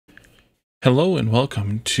Hello and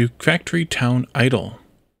welcome to Factory Town Idle.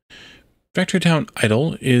 Factory Town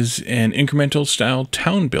Idle is an incremental style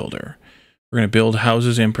town builder. We're going to build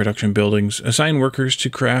houses and production buildings, assign workers to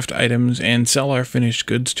craft items, and sell our finished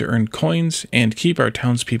goods to earn coins and keep our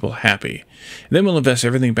townspeople happy. And then we'll invest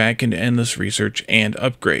everything back into endless research and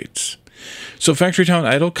upgrades. So Factory Town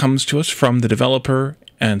Idle comes to us from the developer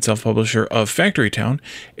and self-publisher of Factory Town,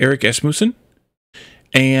 Erik Asmussen,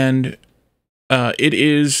 and it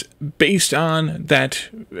is based on that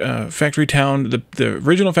Factory Town, the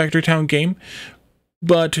original Factory Town game,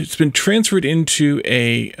 but it's been transferred into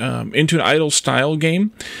an idle style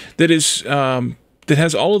game that is that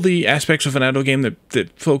has all of the aspects of an idle game that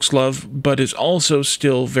folks love, but is also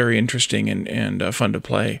still very interesting and fun to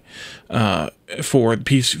play for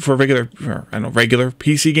regular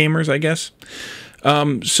PC gamers, I guess.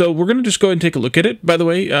 So we're going to just go ahead and take a look at it. By the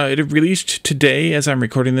way, it released today as I'm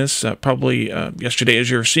recording this, probably yesterday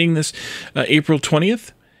as you're seeing this, April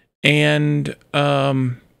 20th. And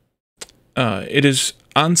it is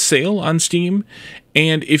on sale on Steam.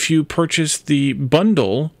 And if you purchase the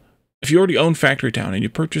bundle, if you already own Factory Town and you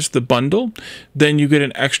purchase the bundle, then you get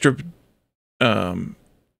an extra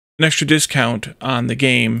discount on the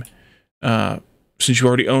game. Since you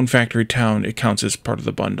already own Factory Town, it counts as part of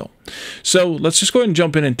the bundle. So let's just go ahead and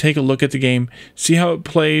jump in and take a look at the game, see how it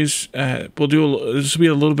plays. This will be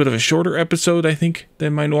a little bit of a shorter episode, I think,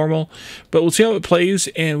 than my normal, but we'll see how it plays,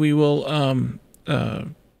 and we will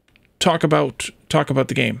talk about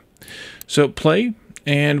the game. So play,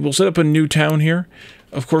 and we'll set up a new town here.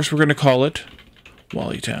 Of course, we're going to call it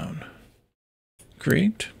Wally Town.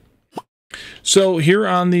 Great. So here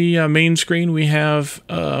on the main screen, we have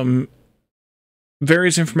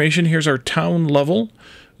various information. Here's our town level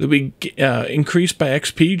that we increased by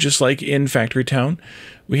XP, just like in Factory Town.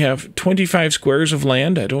 We have 25 squares of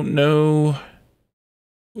land. I don't know.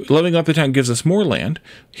 Leveling up the town gives us more land.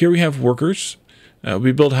 Here we have workers.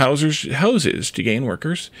 We build houses to gain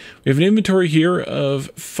workers. We have an inventory here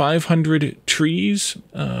of 500 trees.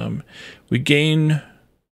 We gain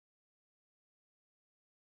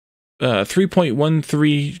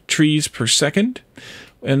 3.13 trees per second.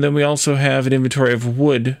 And then we also have an inventory of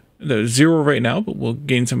wood. There's 0 right now, but we'll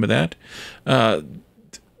gain some of that.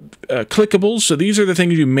 Clickables. So these are the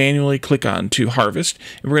things you manually click on to harvest.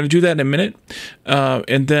 And we're going to do that in a minute.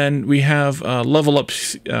 And then we have level up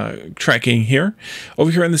tracking here.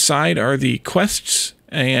 Over here on the side are the quests.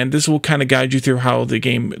 And this will kind of guide you through how the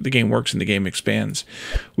game works and the game expands.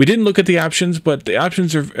 We didn't look at the options, but the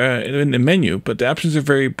options are in the menu, but the options are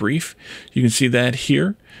very brief. You can see that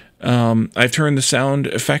here. I've turned the sound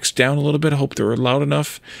effects down a little bit. I hope they're loud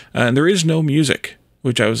enough. And there is no music,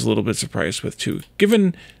 which I was a little bit surprised with too.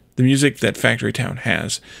 Given the music that Factory Town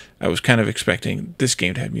has, I was kind of expecting this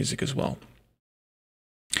game to have music as well.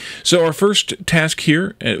 So our first task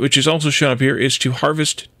here, which is also shown up here, is to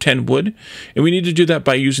harvest 10 wood. And we need to do that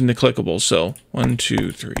by using the clickables. So 1,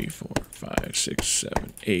 2, 3, 4, 5, 6,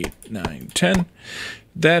 7, 8, 9, 10.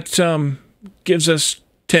 That gives us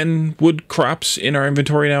 10 wood crops in our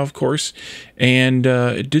inventory now, of course, and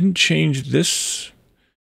it didn't change this,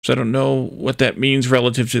 so I don't know what that means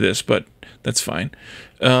relative to this, but that's fine.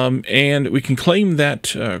 And we can claim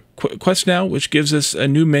that quest now, which gives us a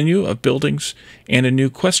new menu of buildings and a new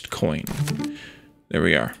quest coin. There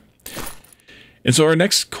we are. And so our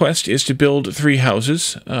next quest is to build 3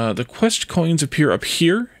 houses. The quest coins appear up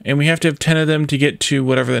here, and we have to have 10 of them to get to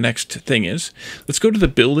whatever the next thing is. Let's go to the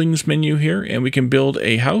buildings menu here, and we can build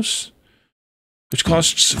a house, which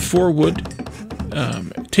costs 4 wood.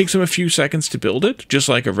 It takes them a few seconds to build it, just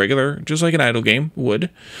like an idle game would.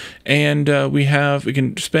 And we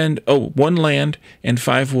can spend 1 land and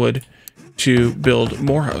 5 wood to build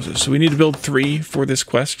more houses. So we need to build 3 for this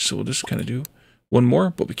quest. So we'll just kind of do 1 more,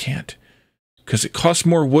 but we can't, because it costs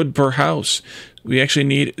more wood per house. We actually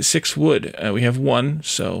need 6 wood. We have 1,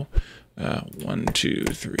 so 1, 2,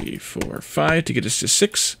 3, 4, 5 to get us to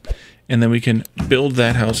 6, and then we can build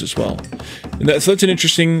that house as well. And so that's an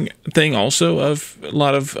interesting thing also of a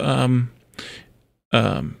lot of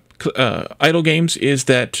idle games, is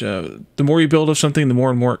that the more you build of something, the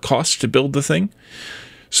more and more it costs to build the thing.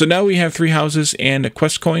 So now we have 3 houses and a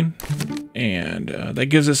quest coin, and that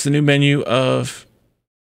gives us the new menu of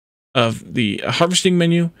the harvesting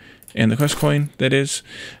menu and the quest coin, that is.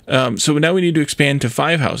 So now we need to expand to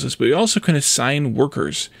 5 houses, but we also can assign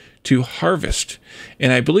workers to harvest.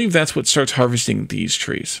 And I believe that's what starts harvesting these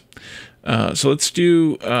trees. So let's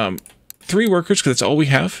do 3 workers, because that's all we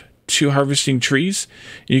have, to harvesting trees.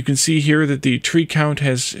 And you can see here that the tree count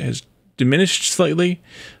has diminished slightly.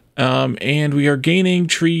 And we are gaining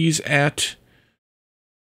trees at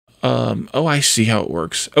Oh, I see how it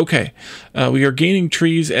works. Okay. We are gaining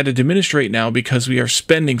trees at a diminished rate now because we are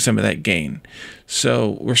spending some of that gain.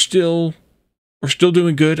 So we're still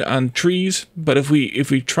doing good on trees, but if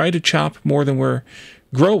we try to chop more than we're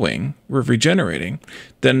growing, we're regenerating,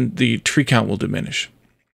 then the tree count will diminish.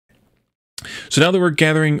 So now that we're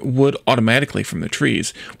gathering wood automatically from the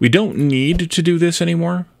trees, we don't need to do this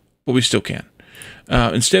anymore, but we still can.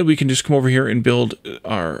 Instead, we can just come over here and build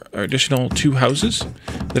our additional 2 houses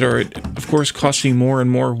that are, of course, costing more and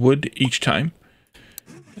more wood each time.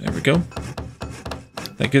 There we go.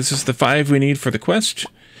 That gives us the 5 we need for the quest,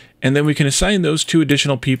 and then we can assign those 2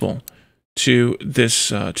 additional people to this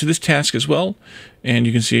task as well. And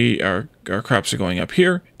you can see our crops are going up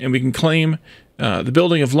here, and we can claim the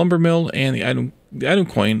building of lumber mill and the item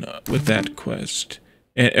coin with that quest,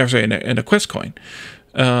 and a quest coin.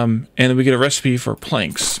 And then we get a recipe for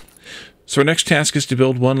planks. So our next task is to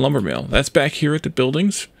build 1 lumber mill. That's back here at the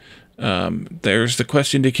buildings. There's the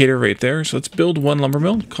quest indicator right there. So let's build 1 lumber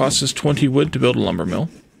mill. It costs us 20 wood to build a lumber mill.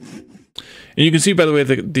 And you can see, by the way,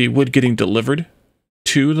 the wood getting delivered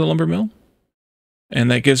to the lumber mill. And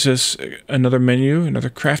that gives us another menu, another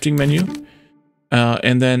crafting menu.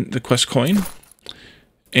 And then the quest coin.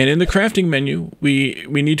 And in the crafting menu, we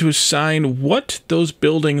need to assign what those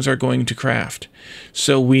buildings are going to craft.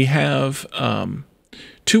 So we have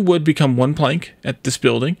 2 wood become 1 plank at this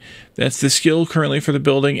building. That's the skill currently for the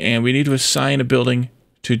building, and we need to assign a building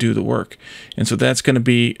to do the work. And so that's going to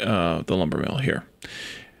be the lumber mill here.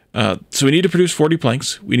 So we need to produce 40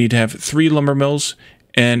 planks. We need to have 3 lumber mills,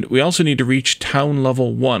 and we also need to reach town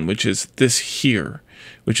level 1, which is this here,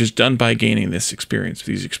 which is done by gaining this experience,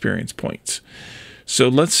 these experience points. So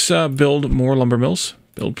let's build more lumber mills.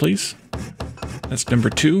 Build, please. That's number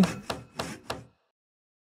 2.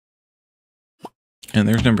 And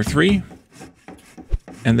there's number 3.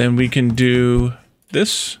 And then we can do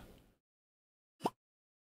this.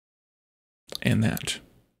 And that.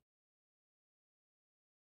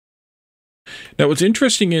 Now what's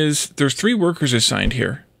interesting is there's 3 workers assigned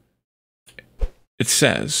here. It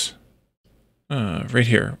says right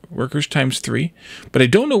here, workers times 3. But I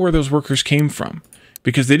don't know where those workers came from,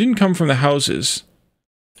 because they didn't come from the houses.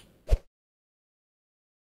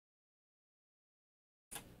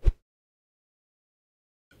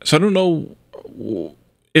 So I don't know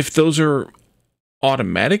if those are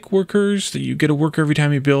automatic workers, that you get a worker every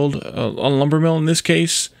time you build a lumber mill in this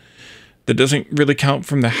case, that doesn't really count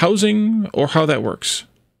from the housing, or how that works.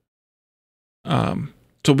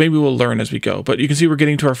 So maybe we'll learn as we go. But you can see we're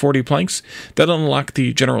getting to our 40 planks. That'll unlock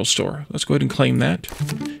the general store. Let's go ahead and claim that.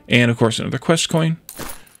 And of course another quest coin.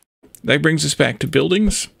 That brings us back to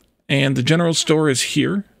buildings. And the general store is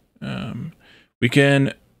here.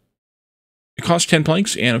 It costs 10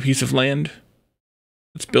 planks and a piece of land.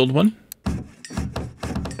 Let's build one.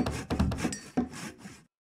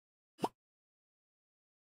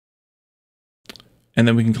 And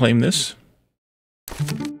then we can claim this.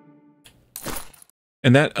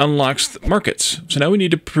 And that unlocks the markets. So now we need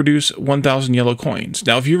to produce 1,000 yellow coins.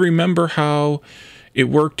 Now, if you remember how it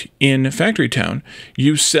worked in Factory Town,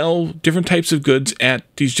 you sell different types of goods at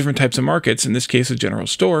these different types of markets, in this case a general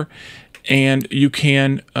store, and you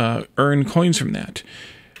can earn coins from that.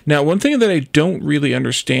 Now, one thing that I don't really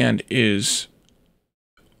understand is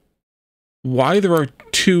why there are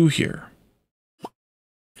 2 here.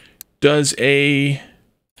 Does a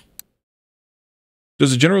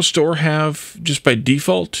general store have, just by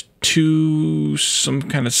default, 2 some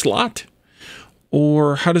kind of slot?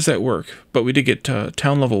 Or how does that work? But we did get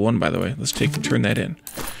town level 1, by the way. Let's turn that in.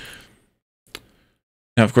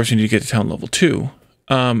 Now, of course, you need to get to town level 2.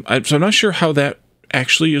 So I'm not sure how that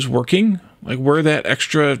actually is working, like where that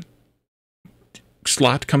extra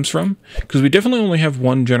slot comes from, because we definitely only have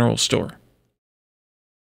 1 general store.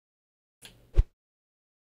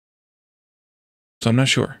 So I'm not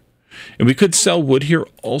sure. And we could sell wood here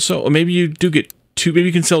also. Or maybe you do get 2, maybe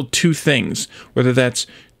you can sell 2 things, whether that's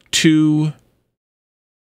 2,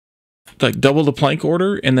 like double the plank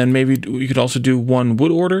order, and then maybe you could also do 1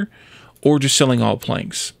 wood order, or just selling all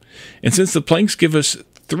planks. And since the planks give us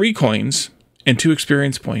 3 coins and 2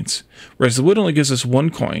 experience points, whereas the wood only gives us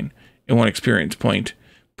 1 coin and 1 experience point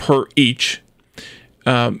per each,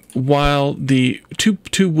 while the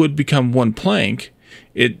 2 wood become 1 plank,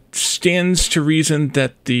 it stands to reason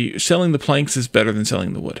that selling the planks is better than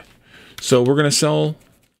selling the wood. So we're going to sell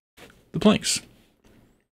the planks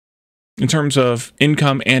in terms of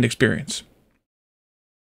income and experience.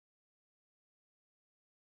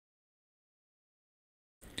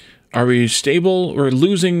 Are we stable? We're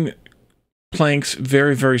losing planks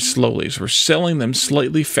very, very slowly. So we're selling them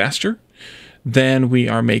slightly faster than we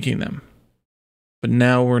are making them. But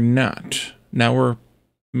now we're not. Now we're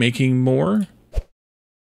making more.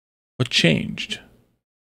 What changed?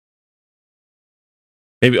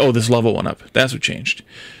 Maybe, oh, this level went up. That's what changed.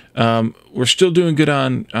 We're still doing good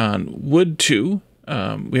on wood too.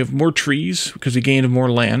 We have more trees because we gained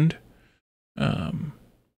more land.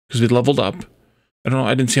 Because we leveled up. I don't know,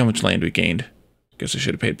 I didn't see how much land we gained. Guess I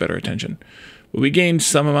should have paid better attention. But we gained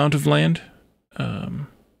some amount of land. And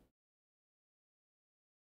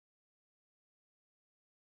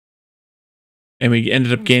we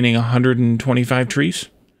ended up gaining 125 trees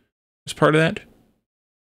as part of that.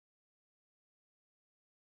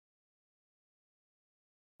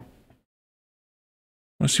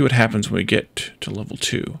 Let's see what happens when we get to level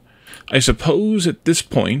 2. I suppose at this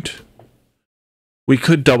point, we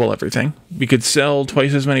could double everything. We could sell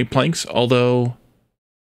twice as many planks, although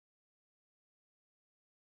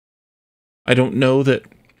I don't know that...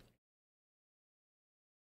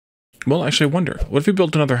 Well, actually, I wonder. What if we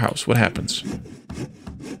built another house? What happens?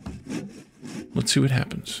 Let's see what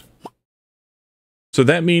happens. So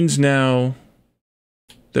that means now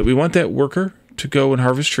that we want that worker to go and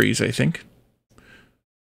harvest trees, I think.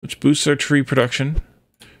 Which boosts our tree production.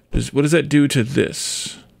 What does that do to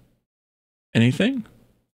this? Anything?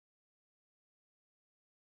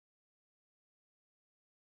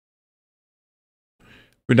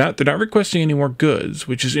 They're not requesting any more goods,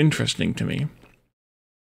 which is interesting to me.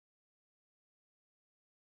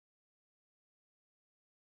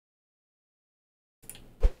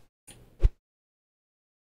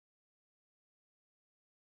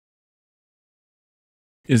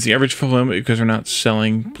 Is the average fulfillment because we're not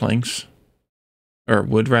selling planks? Or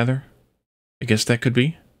wood, rather? I guess that could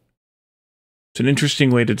be. It's an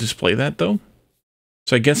interesting way to display that, though.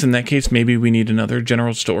 So I guess in that case, maybe we need another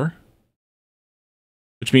general store.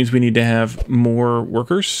 Which means we need to have more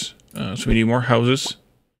workers. So we need more houses.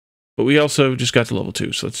 But we also just got to level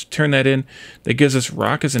 2. So let's turn that in. That gives us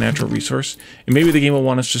rock as a natural resource. And maybe the game will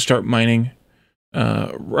want us to start mining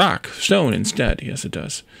rock, stone instead. Yes, it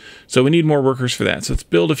does. So we need more workers for that. So let's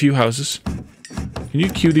build a few houses. Can you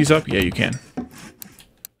queue these up? Yeah, you can.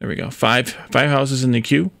 There we go. Five houses in the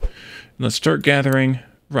queue. And let's start gathering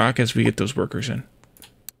rock as we get those workers in.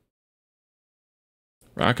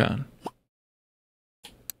 Rock on.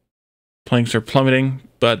 Planks are plummeting,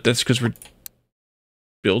 but that's because we're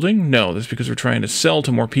building? No, that's because we're trying to sell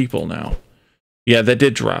to more people now. Yeah, that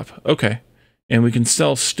did drop. Okay. And we can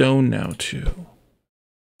sell stone now, too.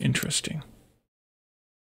 Interesting.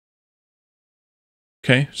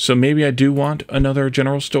 Okay, so maybe I do want another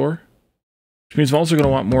general store. Which means I'm also going to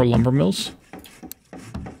want more lumber mills.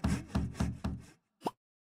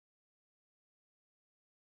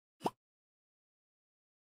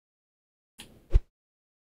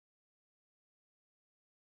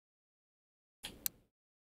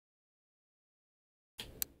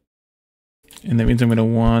 And that means I'm going to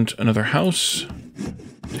want another house.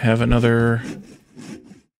 Have another...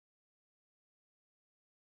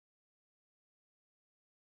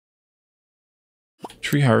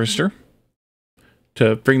 tree harvester.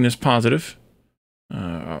 To bring this positive.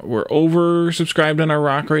 We're oversubscribed on our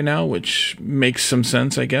rock right now, which makes some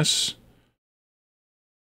sense, I guess.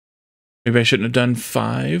 Maybe I shouldn't have done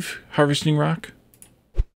 5 harvesting rock.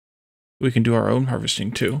 We can do our own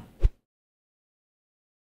harvesting too.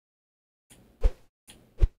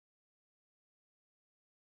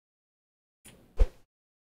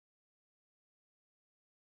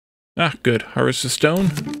 Ah, good. Harvest the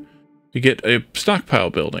stone. We get a stockpile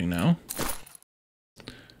building now.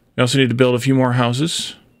 We also need to build a few more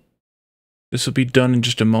houses. This will be done in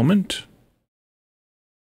just a moment.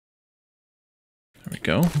 There we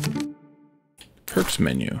go. Perks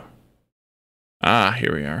menu. Ah,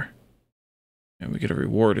 here we are. And we get a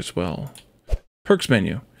reward as well. Perks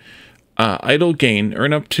menu. Idle gain.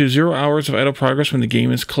 Earn up to 0 hours of idle progress when the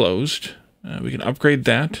game is closed. We can upgrade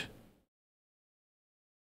that.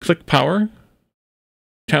 Click power.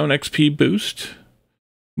 Town XP boost.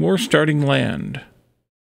 More starting land.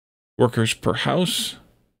 Workers per house.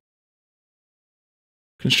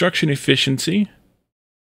 Construction efficiency.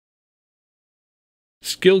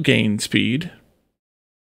 Skill gain speed.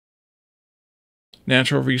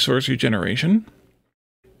 Natural resource regeneration.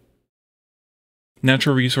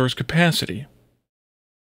 Natural resource capacity.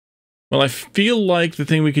 Well, I feel like the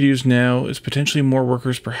thing we could use now is potentially more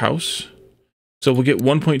workers per house. So we'll get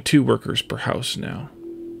 1.2 workers per house now.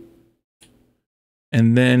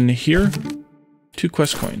 And then here, 2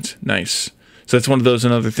 quest coins. Nice. So that's one of those,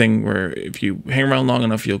 another thing where if you hang around long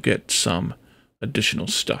enough, you'll get some additional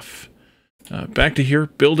stuff. Back to here,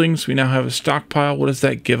 buildings. We now have a stockpile. What does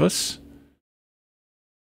that give us?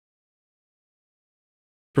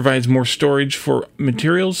 Provides more storage for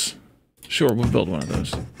materials. Sure, we'll build one of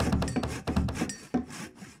those.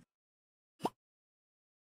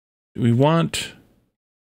 Do we want...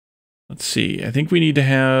 Let's see. I think we need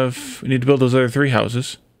to build those other 3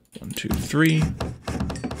 houses. 1, 2, 3.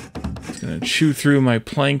 It's going to chew through my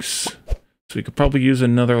planks. So we could probably use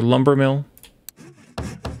another lumber mill.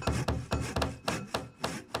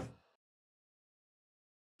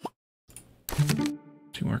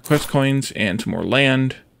 More quest coins and some more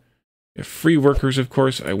land. We have free workers, of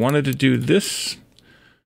course. I wanted to do this.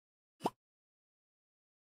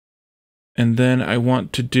 And then I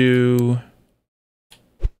want to do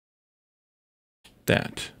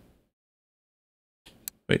that.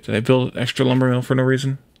 Wait, did I build an extra lumber mill for no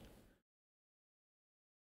reason?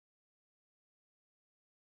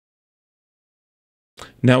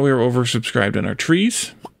 Now we are oversubscribed on our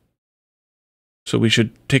trees. So we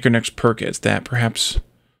should take our next perk as that, perhaps.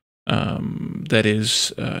 That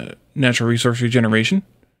is natural resource regeneration.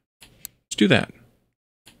 Let's do that.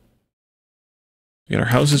 We got our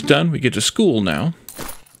houses done. We get to school now.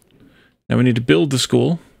 Now we need to build the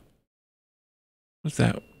school. What's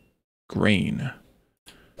that? Grain.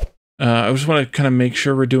 I just want to kind of make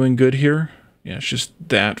sure we're doing good here. Yeah, it's just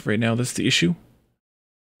that right now. That's the issue.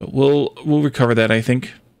 But we'll recover that, I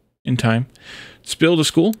think, in time. Let's build a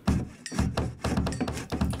school.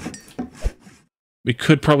 We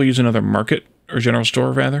could probably use another market, or general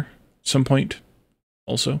store, rather, at some point,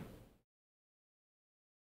 also.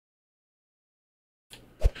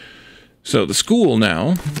 So, the school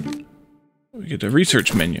now, we get the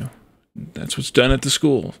research menu. That's what's done at the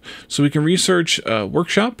school. So we can research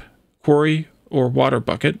workshop, quarry, or water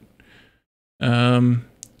bucket. Quarry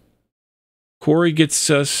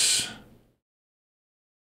gets us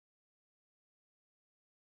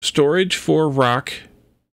storage for rock,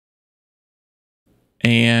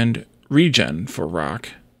 and regen for rock.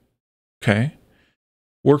 Okay.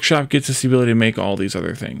 Workshop gets us the ability to make all these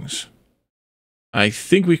other things. I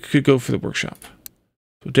think we could go for the workshop.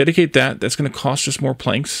 So dedicate that. That's going to cost us more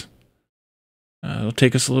planks. It'll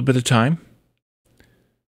take us a little bit of time.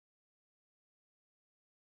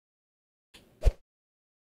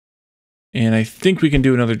 And I think we can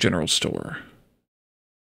do another general store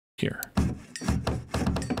here.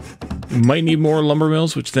 We might need more lumber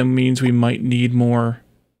mills, which then means we might need more.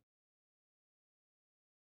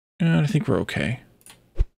 I think we're okay.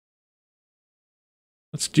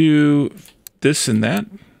 Let's do this and that.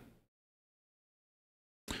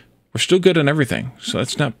 We're still good on everything, so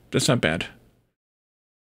that's not bad.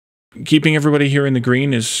 Keeping everybody here in the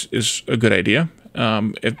green is a good idea.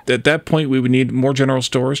 At that point, we would need more general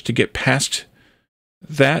stores to get past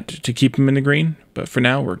that to keep them in the green. But for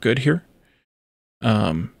now, we're good here.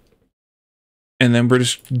 And then we're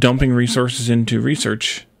just dumping resources into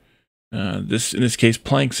research. In this case,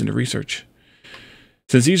 planks into research.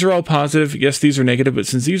 Since these are all positive, yes, these are negative, but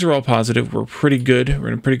since these are all positive, we're pretty good. We're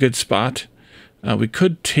in a pretty good spot. We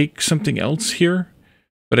could take something else here,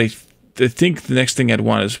 but I think the next thing I'd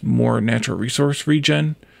want is more natural resource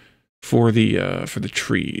regen for the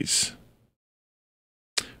trees.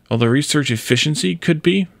 Although research efficiency could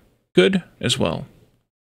be good as well.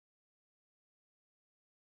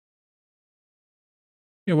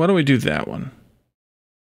 Yeah, why don't we do that one?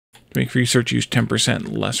 Make research use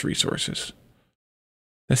 10% less resources.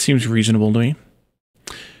 That seems reasonable to me.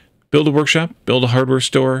 Build a workshop, build a hardware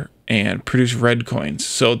store, and produce red coins.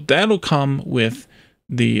 So that'll come with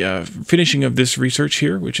the finishing of this research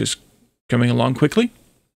here, which is coming along quickly.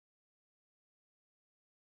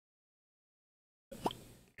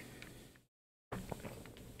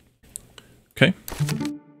 Okay.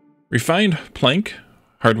 Refined plank,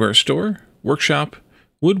 hardware store, workshop,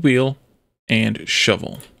 wood wheel, and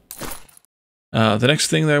shovel. The next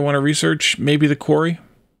thing that I want to research, maybe the quarry.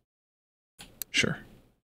 Sure.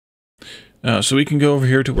 So we can go over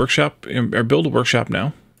here to workshop, or build a workshop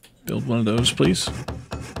now. Build one of those, please.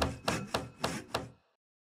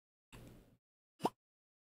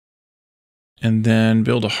 And then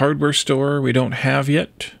build a hardware store we don't have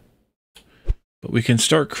yet. But we can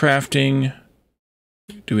start crafting...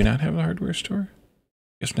 Do we not have a hardware store?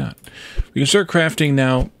 Guess not. We can start crafting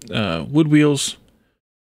now wood wheels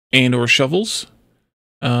and or shovels.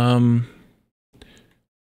 I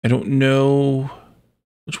don't know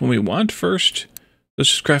which one we want first. Let's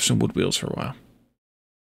just craft some wood wheels for a while.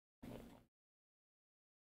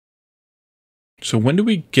 So when do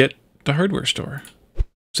we get the hardware store?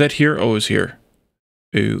 Is that here? Oh, it's here.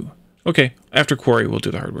 Ooh. Okay, after quarry, we'll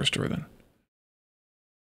do the hardware store then.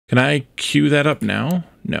 Can I queue that up now?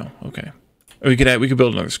 No. Okay. We could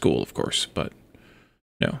build another school, of course, but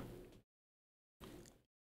no.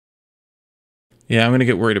 Yeah, I'm going to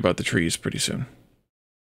get worried about the trees pretty soon.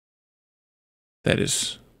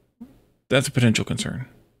 That's a potential concern.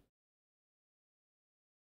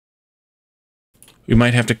 We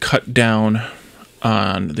might have to cut down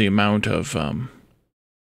on the amount of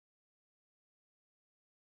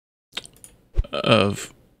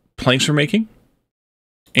planks we're making,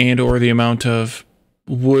 and or the amount of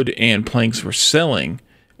wood and planks we're selling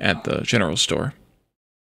at the general store.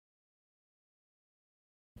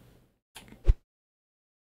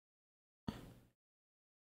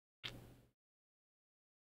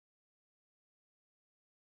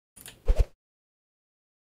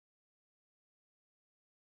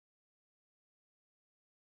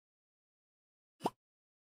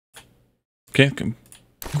 Okay,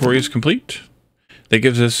 quarry is complete. That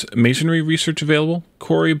gives us masonry research available,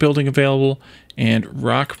 quarry building available, and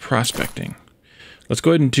rock prospecting. Let's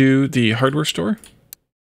go ahead and do the hardware store.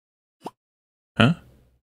 Huh?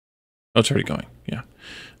 Oh, it's already going. Yeah.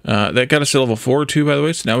 That got us to level 4 too, by the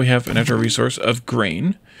way. So now we have an extra resource of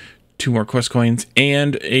grain, 2 more quest coins,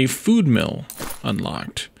 and a food mill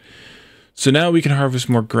unlocked. So now we can harvest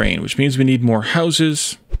more grain, which means we need more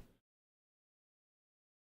houses.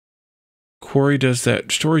 Quarry does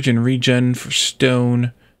that storage and regen for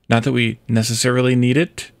stone. Not that we necessarily need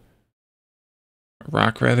it.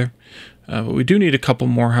 Rock, rather. But we do need a couple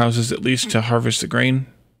more houses at least to harvest the grain.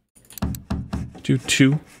 Do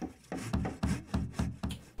 2.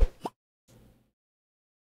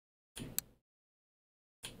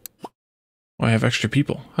 Oh, I have extra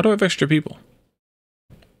people. How do I have extra people?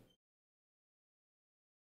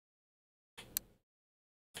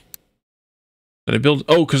 Did I build?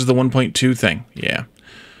 Oh, because of the 1.2 thing. Yeah.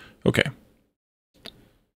 Okay.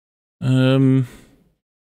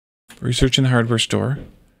 Research in the hardware store.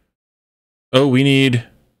 Oh, we need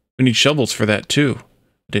shovels for that too.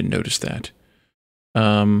 Didn't notice that.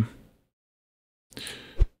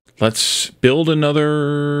 Let's build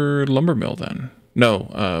another lumber mill then.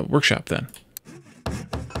 No, workshop then.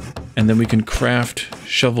 And then we can craft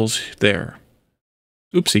shovels there.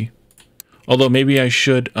 Oopsie. Although maybe I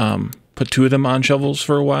should put 2 of them on shovels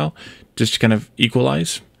for a while, just to kind of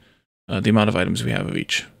equalize the amount of items we have of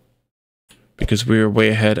each. Because we're way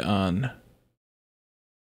ahead on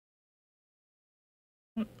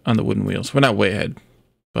the wooden wheels. We're not way ahead,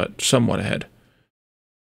 but somewhat ahead.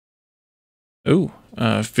 Ooh,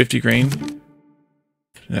 50 grain.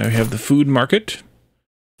 Now we have the food market.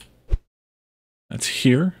 That's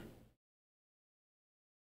here.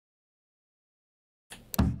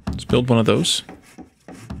 Let's build one of those.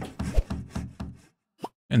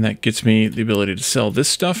 And that gets me the ability to sell this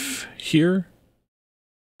stuff here.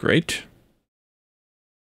 Great.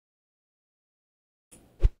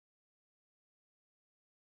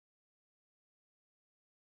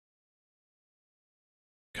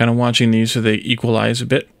 Kind of watching these so they equalize a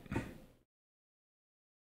bit.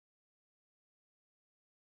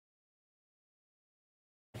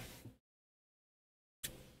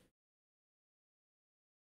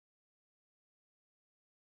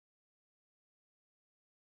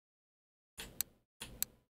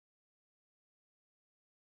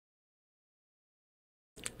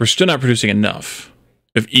 We're still not producing enough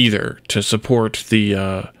of either to support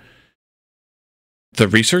the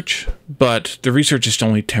research, but the research is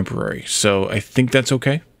only temporary, so I think that's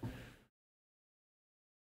okay.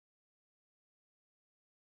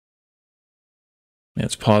 Yeah,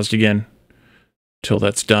 it's paused again till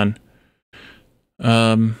that's done.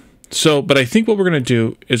 But I think what we're going to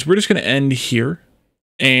do is we're just going to end here,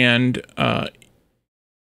 and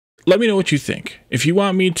let me know what you think. If you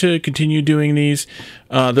want me to continue doing these,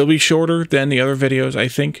 they'll be shorter than the other videos, I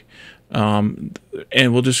think. And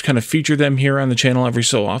we'll just kind of feature them here on the channel every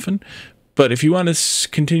so often. But if you want me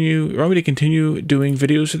to continue doing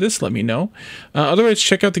videos of this, let me know. Otherwise,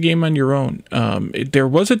 check out the game on your own. There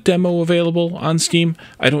was a demo available on Steam.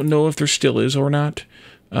 I don't know if there still is or not.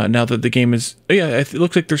 Now that the game is... Yeah, it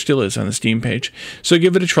looks like there still is on the Steam page. So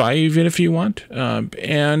give it a try, even if you want.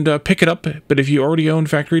 And pick it up. But if you already own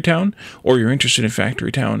Factory Town, or you're interested in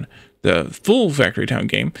Factory Town, the full Factory Town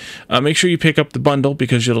game, make sure you pick up the bundle,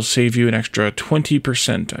 because it'll save you an extra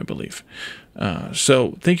 20%, I believe.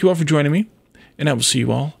 So thank you all for joining me, and I will see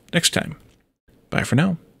you all next time. Bye for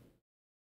now.